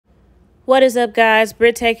What is up, guys?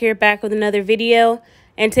 Britt Tech here, back with another video.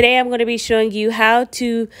 And today I'm going to be showing you how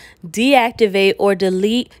to deactivate or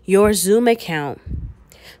delete your Zoom account.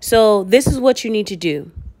 So this is what you need to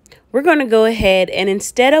do. We're going to go ahead and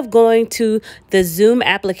instead of going to the Zoom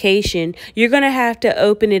application, you're going to have to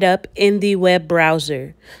open it up in the web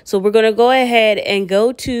browser. So we're going to go ahead and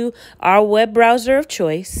go to our web browser of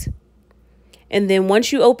choice. And then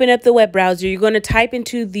once you open up the web browser, you're going to type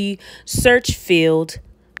into the search field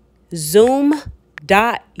zoom.us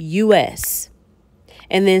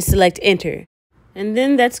and then select enter. And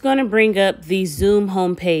then that's going to bring up the Zoom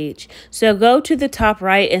homepage. So go to the top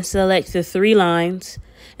right and select the three lines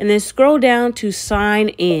and then scroll down to sign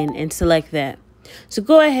in and select that. So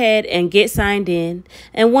go ahead and get signed in.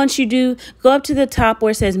 And once you do, go up to the top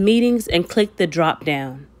where it says meetings and click the drop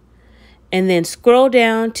down. And then scroll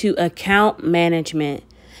down to account management.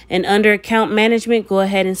 And under account management, go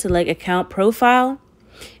ahead and select account profile.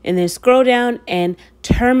 And then scroll down and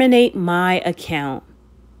terminate my account.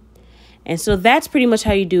 And so that's pretty much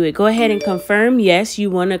how you do it. Go ahead and confirm, yes,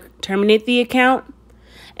 you want to terminate the account.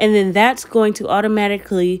 And then that's going to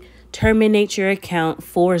automatically terminate your account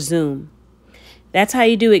for Zoom. That's how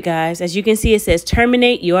you do it, guys. As you can see, it says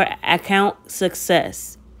terminate your account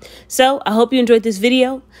success. So I hope you enjoyed this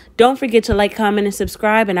video. Don't forget to like, comment, and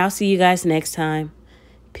subscribe, and I'll see you guys next time.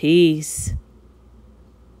 Peace.